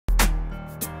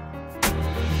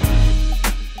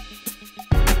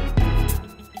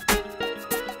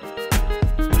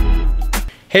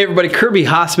Hey everybody, Kirby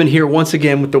Hasseman here once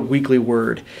again with the weekly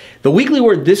word. The weekly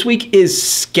word this week is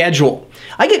schedule.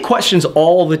 I get questions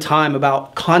all the time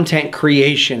about content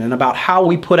creation and about how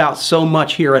we put out so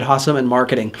much here at Hasseman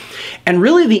Marketing. And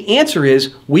really the answer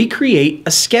is we create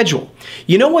a schedule.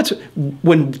 You know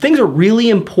when things are really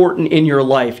important in your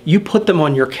life, you put them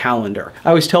on your calendar. I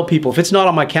always tell people, if it's not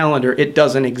on my calendar, it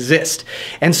doesn't exist.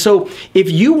 And so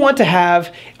if you want to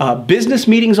have business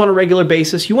meetings on a regular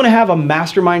basis, you want to have a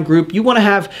mastermind group, you want to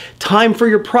have time for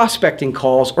your prospecting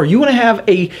calls, or you want to have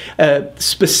a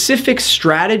specific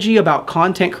strategy about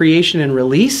content creation and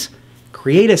release,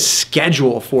 create a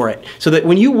schedule for it so that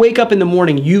when you wake up in the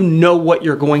morning, you know what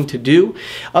you're going to do.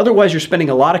 Otherwise, you're spending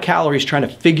a lot of calories trying to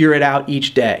figure it out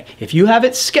each day. If you have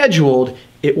it scheduled,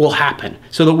 it will happen.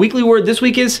 So the weekly word this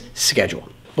week is schedule.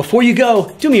 Before you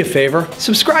go, do me a favor,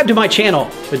 subscribe to my channel.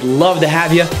 We'd love to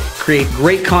have you create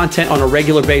great content on a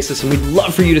regular basis, and we'd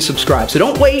love for you to subscribe. So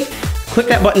don't wait, click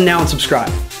that button now and subscribe.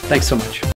 Thanks so much.